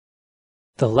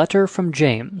The letter from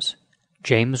James,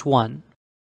 James 1.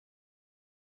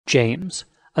 James,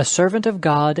 a servant of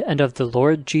God and of the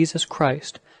Lord Jesus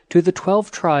Christ, to the 12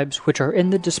 tribes which are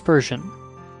in the dispersion,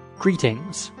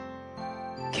 greetings.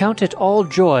 Count it all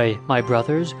joy, my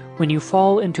brothers, when you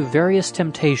fall into various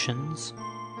temptations,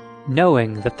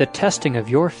 knowing that the testing of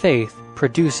your faith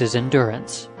produces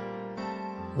endurance.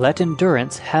 Let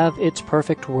endurance have its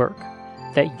perfect work,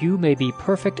 that you may be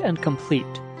perfect and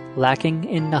complete, lacking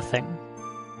in nothing.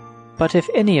 But if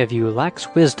any of you lacks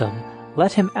wisdom,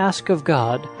 let him ask of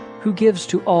God, who gives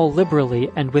to all liberally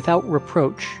and without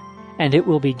reproach, and it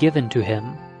will be given to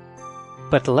him.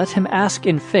 But let him ask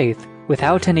in faith,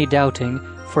 without any doubting,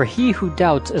 for he who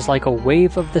doubts is like a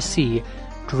wave of the sea,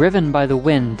 driven by the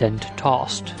wind and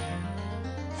tossed.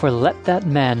 For let that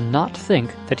man not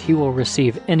think that he will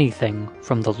receive anything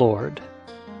from the Lord.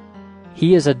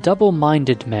 He is a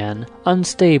double-minded man,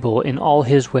 unstable in all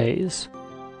his ways.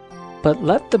 But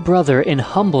let the brother in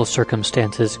humble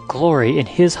circumstances glory in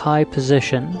his high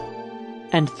position,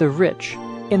 and the rich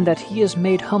in that he is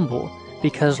made humble,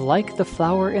 because like the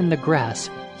flower in the grass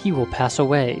he will pass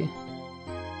away.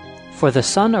 For the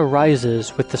sun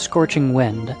arises with the scorching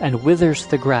wind, and withers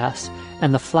the grass,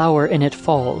 and the flower in it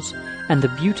falls, and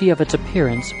the beauty of its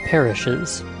appearance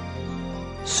perishes.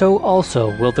 So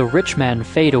also will the rich man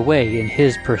fade away in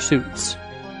his pursuits.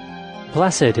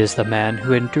 Blessed is the man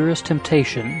who endures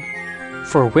temptation,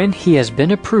 for when he has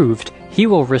been approved, he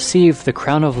will receive the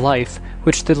crown of life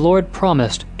which the Lord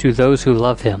promised to those who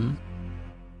love him.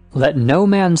 Let no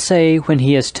man say when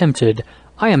he is tempted,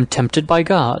 I am tempted by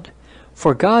God.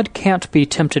 For God can't be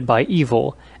tempted by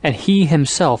evil, and he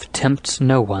himself tempts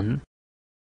no one.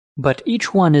 But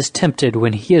each one is tempted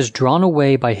when he is drawn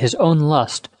away by his own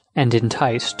lust and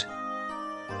enticed.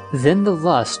 Then the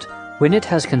lust, when it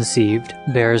has conceived,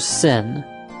 bears sin,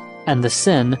 and the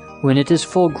sin, when it is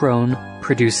full grown,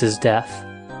 produces death.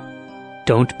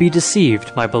 Don't be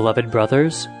deceived, my beloved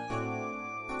brothers.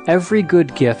 Every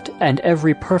good gift and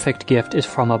every perfect gift is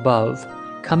from above,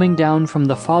 coming down from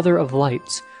the Father of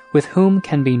lights, with whom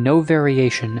can be no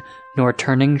variation, nor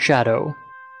turning shadow.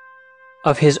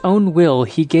 Of his own will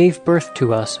he gave birth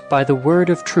to us by the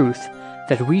word of truth,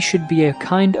 that we should be a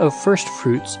kind of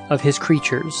firstfruits of his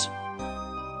creatures.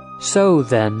 So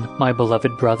then, my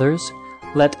beloved brothers,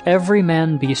 let every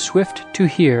man be swift to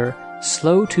hear,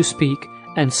 slow to speak,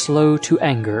 and slow to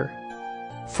anger.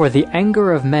 For the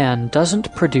anger of man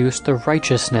doesn't produce the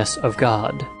righteousness of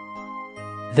God.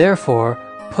 Therefore,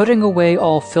 putting away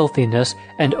all filthiness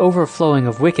and overflowing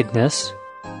of wickedness,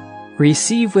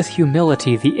 receive with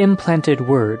humility the implanted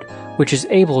word, which is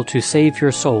able to save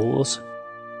your souls.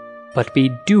 But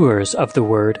be doers of the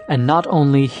word, and not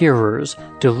only hearers,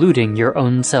 deluding your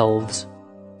own selves.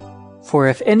 For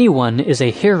if anyone is a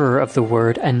hearer of the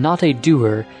word and not a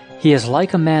doer, he is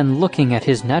like a man looking at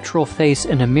his natural face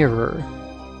in a mirror.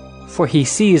 For he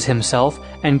sees himself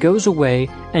and goes away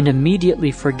and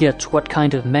immediately forgets what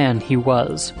kind of man he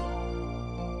was.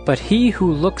 But he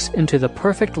who looks into the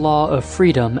perfect law of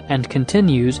freedom and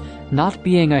continues, not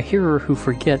being a hearer who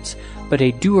forgets, but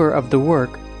a doer of the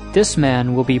work, this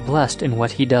man will be blessed in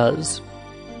what he does.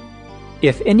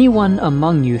 If anyone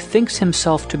among you thinks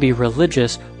himself to be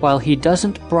religious while he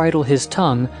doesn't bridle his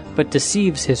tongue but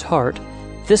deceives his heart,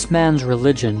 this man's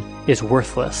religion is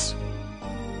worthless.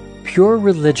 Pure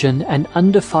religion and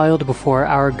undefiled before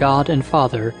our God and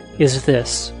Father is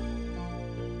this: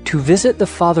 to visit the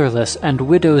fatherless and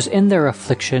widows in their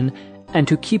affliction, and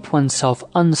to keep oneself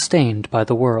unstained by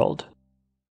the world.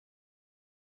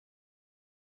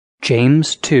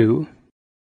 James 2.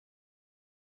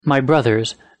 My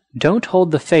brothers, don't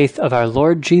hold the faith of our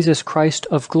Lord Jesus Christ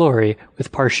of glory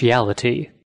with partiality.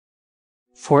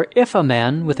 For if a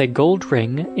man with a gold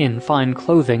ring in fine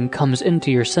clothing comes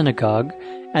into your synagogue,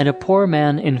 and a poor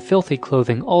man in filthy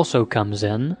clothing also comes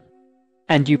in,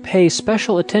 and you pay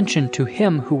special attention to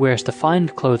him who wears the fine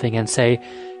clothing and say,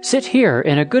 Sit here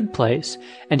in a good place,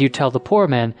 and you tell the poor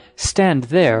man, Stand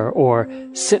there, or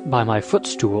Sit by my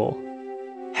footstool,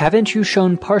 haven't you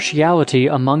shown partiality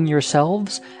among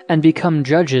yourselves, and become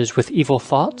judges with evil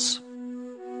thoughts?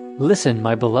 Listen,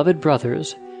 my beloved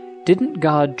brothers, didn't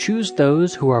God choose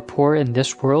those who are poor in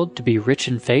this world to be rich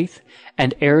in faith,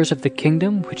 and heirs of the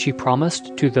kingdom which he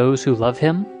promised to those who love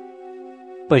him?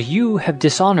 But you have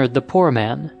dishonored the poor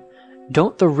man.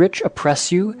 Don't the rich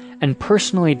oppress you, and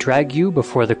personally drag you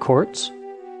before the courts?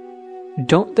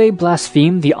 Don't they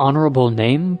blaspheme the honorable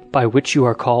name by which you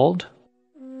are called?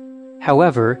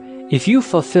 However, if you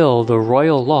fulfill the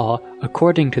royal law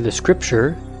according to the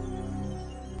Scripture,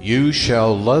 You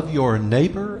shall love your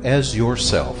neighbor as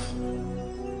yourself,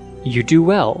 you do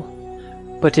well.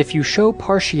 But if you show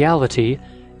partiality,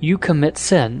 you commit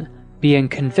sin, being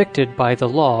convicted by the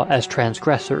law as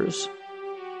transgressors.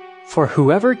 For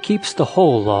whoever keeps the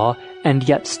whole law and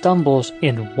yet stumbles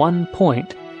in one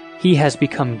point, he has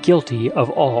become guilty of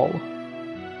all.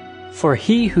 For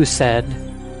he who said,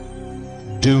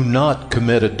 "Do not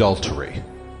commit adultery,"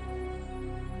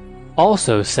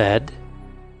 also said,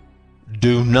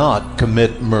 "Do not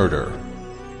commit murder."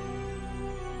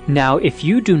 Now if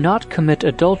you do not commit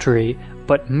adultery,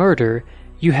 but murder,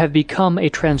 you have become a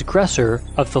transgressor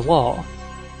of the law.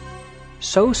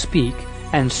 So speak,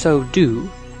 and so do,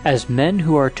 as men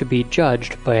who are to be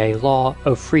judged by a law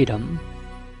of freedom.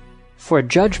 For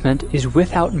judgment is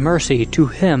without mercy to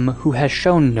him who has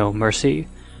shown no mercy.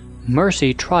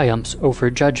 Mercy triumphs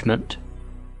over judgment.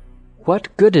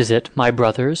 What good is it, my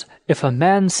brothers, if a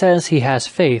man says he has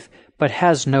faith, but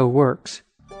has no works?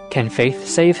 Can faith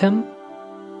save him?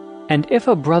 And if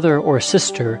a brother or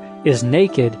sister is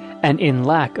naked and in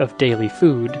lack of daily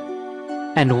food,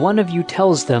 and one of you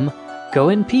tells them, "Go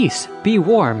in peace, be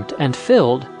warmed and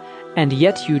filled," and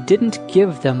yet you didn't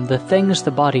give them the things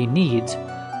the body needs,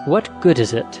 what good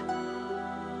is it?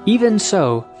 Even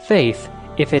so, faith,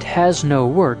 if it has no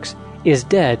works, is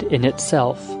dead in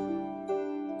itself.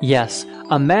 Yes,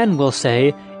 a man will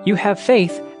say, "You have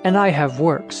faith, and I have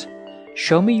works.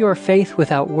 Show me your faith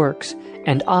without works,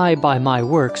 and I by my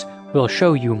works will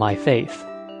show you my faith."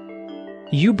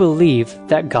 You believe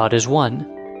that God is one.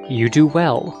 You do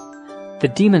well. The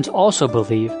demons also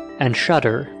believe and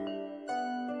shudder.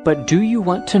 But do you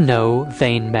want to know,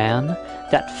 vain man,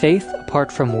 that faith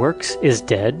apart from works is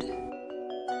dead?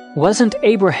 Wasn't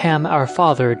Abraham our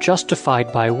father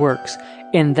justified by works,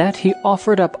 in that he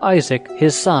offered up Isaac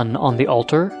his son on the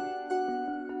altar?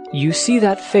 You see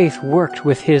that faith worked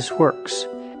with his works,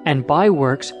 and by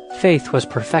works faith was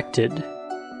perfected.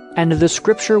 And the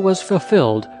scripture was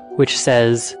fulfilled, which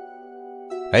says,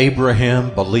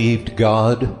 Abraham believed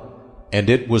God, and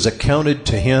it was accounted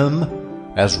to him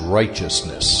as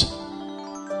righteousness.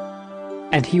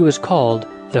 And he was called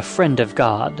the friend of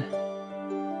God.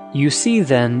 You see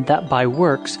then that by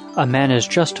works a man is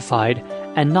justified,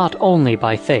 and not only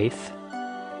by faith.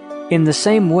 In the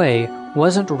same way,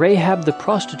 wasn't Rahab the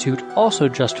prostitute also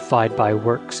justified by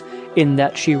works, in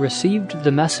that she received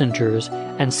the messengers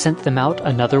and sent them out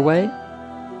another way?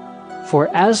 For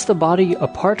as the body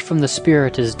apart from the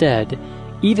spirit is dead,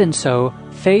 even so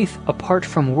faith apart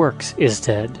from works is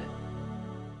dead.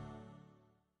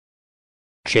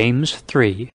 James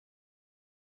 3.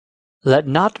 Let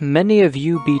not many of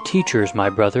you be teachers, my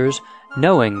brothers,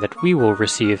 knowing that we will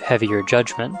receive heavier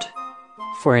judgment.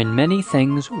 For in many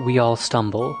things we all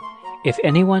stumble. If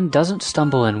anyone doesn't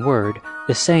stumble in word,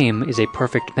 the same is a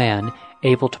perfect man,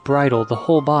 able to bridle the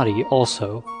whole body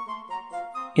also.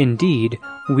 Indeed,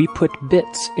 we put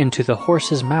bits into the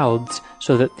horses' mouths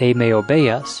so that they may obey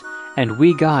us, and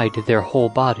we guide their whole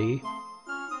body.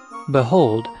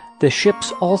 Behold, the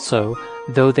ships also,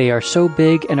 though they are so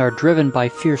big and are driven by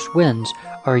fierce winds,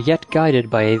 are yet guided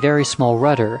by a very small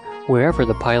rudder, wherever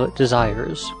the pilot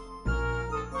desires.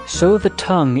 So the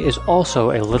tongue is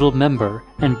also a little member,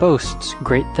 and boasts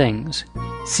great things.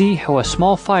 See how a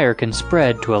small fire can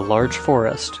spread to a large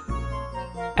forest.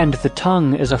 And the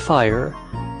tongue is a fire.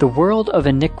 The world of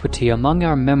iniquity among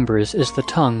our members is the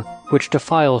tongue, which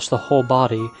defiles the whole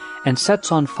body, and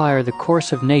sets on fire the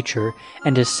course of nature,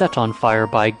 and is set on fire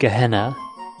by Gehenna.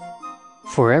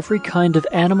 For every kind of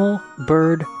animal,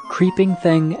 bird, creeping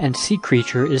thing, and sea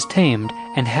creature is tamed,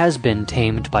 and has been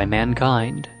tamed by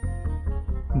mankind.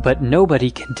 But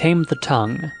nobody can tame the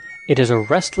tongue. It is a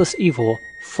restless evil,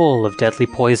 full of deadly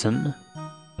poison.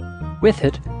 With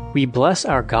it we bless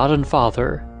our God and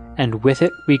Father, and with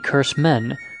it we curse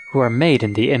men, who are made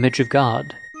in the image of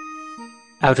God.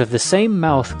 Out of the same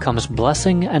mouth comes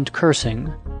blessing and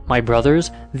cursing. My brothers,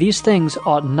 these things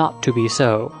ought not to be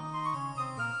so.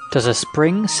 Does a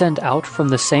spring send out from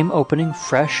the same opening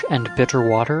fresh and bitter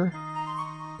water?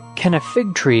 Can a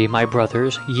fig tree, my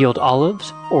brothers, yield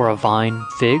olives, or a vine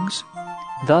figs?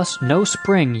 Thus no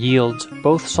spring yields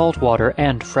both salt water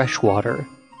and fresh water.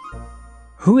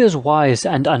 Who is wise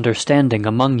and understanding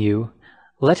among you?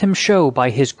 Let him show by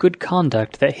his good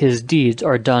conduct that his deeds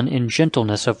are done in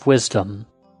gentleness of wisdom.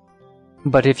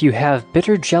 But if you have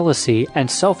bitter jealousy and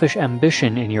selfish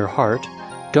ambition in your heart,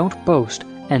 don't boast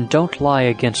and don't lie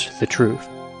against the truth.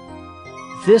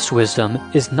 This wisdom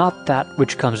is not that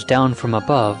which comes down from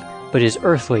above, but is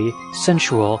earthly,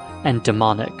 sensual, and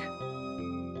demonic.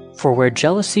 For where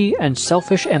jealousy and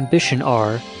selfish ambition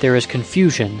are, there is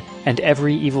confusion and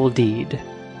every evil deed.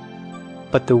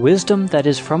 But the wisdom that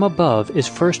is from above is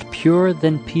first pure,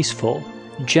 then peaceful,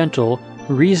 gentle,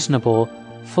 reasonable,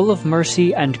 full of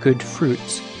mercy and good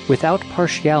fruits, without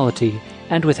partiality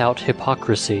and without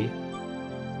hypocrisy.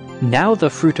 Now the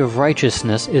fruit of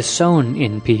righteousness is sown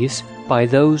in peace by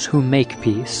those who make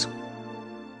peace.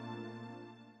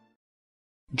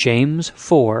 James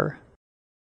 4.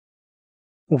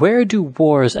 Where do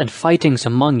wars and fightings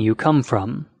among you come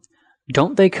from?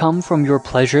 Don't they come from your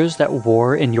pleasures that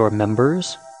war in your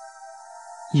members?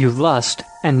 You lust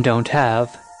and don't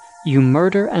have. You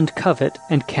murder and covet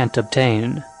and can't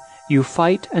obtain. You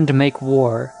fight and make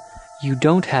war. You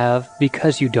don't have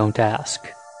because you don't ask.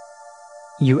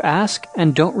 You ask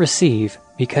and don't receive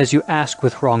because you ask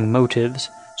with wrong motives,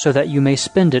 so that you may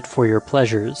spend it for your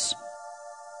pleasures.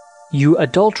 You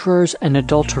adulterers and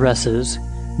adulteresses,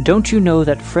 don't you know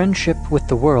that friendship with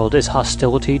the world is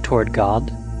hostility toward God?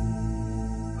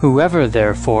 Whoever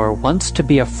therefore wants to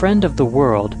be a friend of the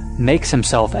world makes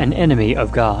himself an enemy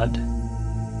of God.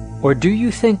 Or do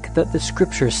you think that the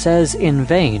Scripture says in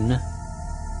vain,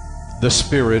 The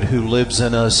Spirit who lives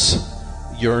in us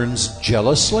yearns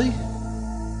jealously?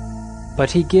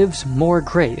 But he gives more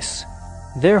grace.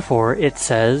 Therefore it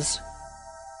says,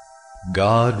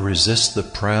 God resists the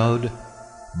proud,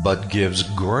 but gives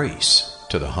grace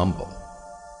to the humble.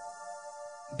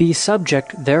 Be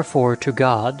subject therefore to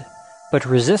God, but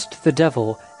resist the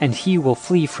devil, and he will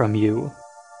flee from you.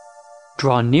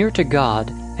 Draw near to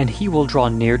God, and he will draw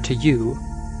near to you.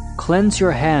 Cleanse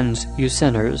your hands, you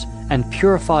sinners, and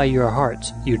purify your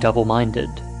hearts, you double-minded.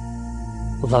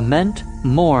 Lament,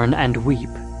 mourn, and weep.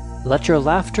 Let your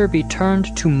laughter be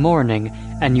turned to mourning,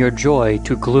 and your joy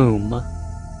to gloom.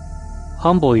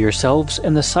 Humble yourselves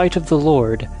in the sight of the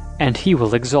Lord, and he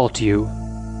will exalt you.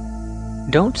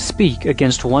 Don't speak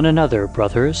against one another,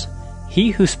 brothers.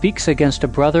 He who speaks against a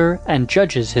brother and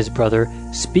judges his brother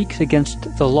speaks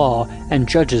against the law and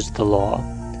judges the law.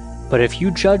 But if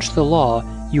you judge the law,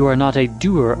 you are not a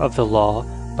doer of the law,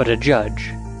 but a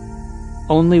judge.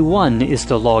 Only one is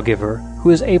the lawgiver,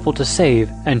 who is able to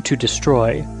save and to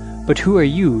destroy. But who are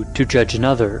you to judge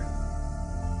another?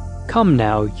 Come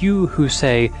now, you who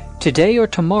say, Today or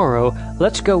tomorrow,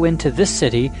 let's go into this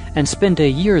city and spend a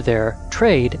year there,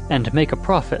 trade, and make a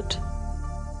profit.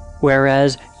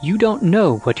 Whereas you don't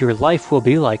know what your life will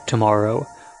be like tomorrow.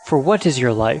 For what is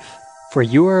your life? For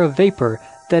you are a vapor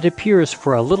that appears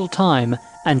for a little time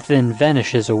and then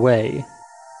vanishes away.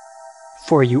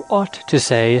 For you ought to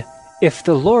say, If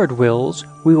the Lord wills,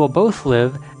 we will both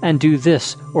live and do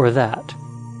this or that.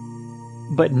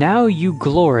 But now you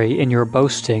glory in your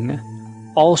boasting.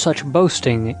 All such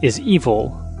boasting is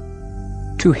evil.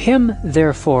 To him,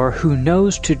 therefore, who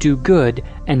knows to do good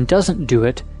and doesn't do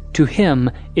it, to him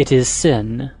it is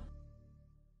sin.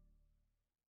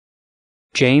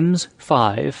 James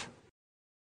 5.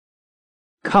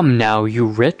 Come now, you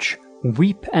rich,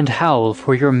 weep and howl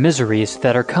for your miseries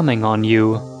that are coming on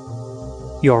you.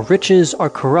 Your riches are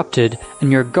corrupted,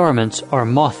 and your garments are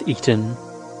moth-eaten.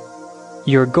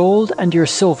 Your gold and your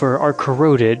silver are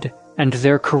corroded, and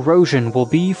their corrosion will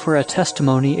be for a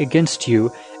testimony against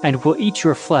you, and will eat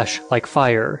your flesh like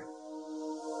fire.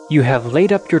 You have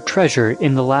laid up your treasure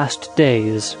in the last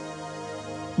days.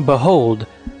 Behold,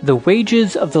 the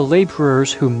wages of the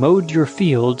laborers who mowed your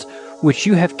fields, which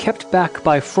you have kept back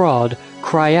by fraud,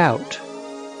 cry out.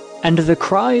 And the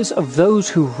cries of those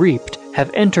who reaped have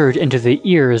entered into the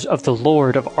ears of the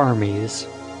Lord of armies.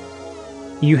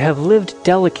 You have lived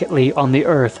delicately on the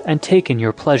earth and taken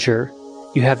your pleasure.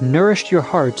 You have nourished your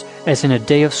hearts as in a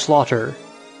day of slaughter.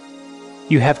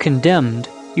 You have condemned,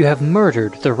 you have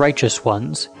murdered the righteous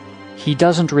ones. He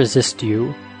doesn't resist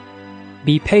you.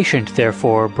 Be patient,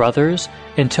 therefore, brothers,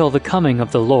 until the coming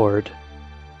of the Lord.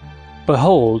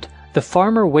 Behold, the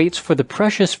farmer waits for the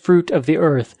precious fruit of the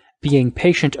earth, being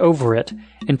patient over it,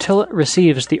 until it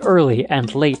receives the early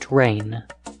and late rain.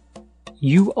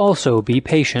 You also be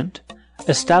patient.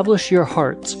 Establish your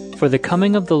hearts, for the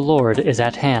coming of the Lord is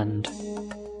at hand.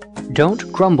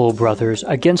 Don't grumble, brothers,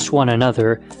 against one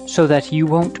another, so that you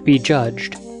won't be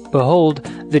judged. Behold,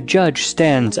 the judge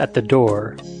stands at the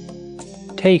door.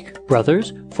 Take,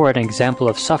 brothers, for an example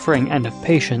of suffering and of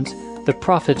patience, the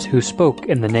prophets who spoke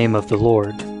in the name of the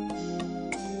Lord.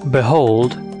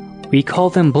 Behold, we call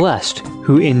them blessed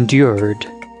who endured.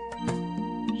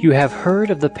 You have heard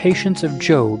of the patience of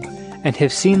Job, and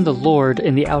have seen the Lord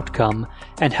in the outcome,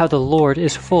 and how the Lord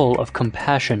is full of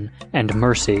compassion and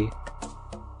mercy.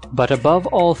 But above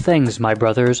all things, my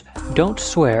brothers, don't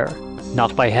swear,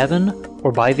 not by heaven,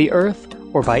 or by the earth,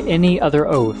 or by any other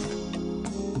oath.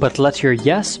 But let your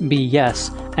yes be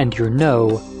yes, and your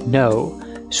no,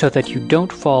 no, so that you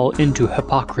don't fall into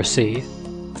hypocrisy.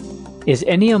 Is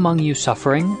any among you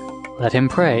suffering? Let him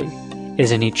pray.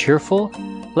 Is any cheerful?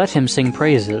 Let him sing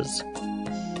praises.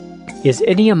 Is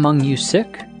any among you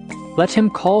sick? Let him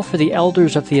call for the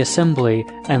elders of the assembly,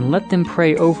 and let them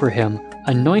pray over him,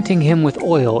 anointing him with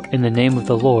oil in the name of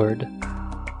the Lord.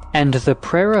 And the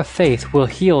prayer of faith will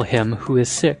heal him who is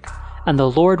sick, and the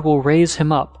Lord will raise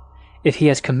him up. If he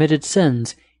has committed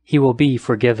sins, he will be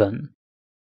forgiven.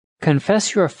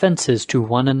 Confess your offenses to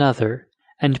one another,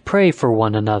 and pray for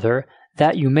one another,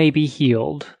 that you may be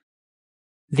healed.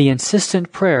 The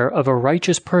insistent prayer of a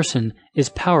righteous person is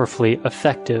powerfully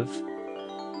effective.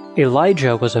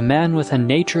 Elijah was a man with a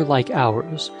nature like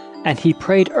ours, and he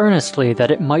prayed earnestly that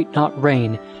it might not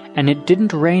rain, and it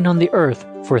didn't rain on the earth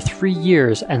for 3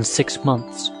 years and 6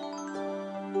 months.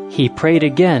 He prayed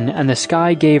again, and the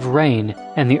sky gave rain,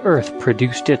 and the earth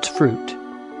produced its fruit.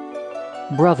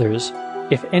 Brothers,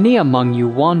 if any among you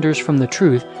wanders from the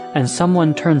truth, and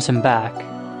someone turns him back,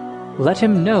 let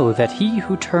him know that he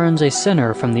who turns a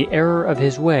sinner from the error of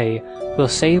his way will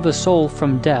save a soul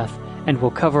from death and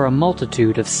will cover a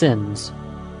multitude of sins.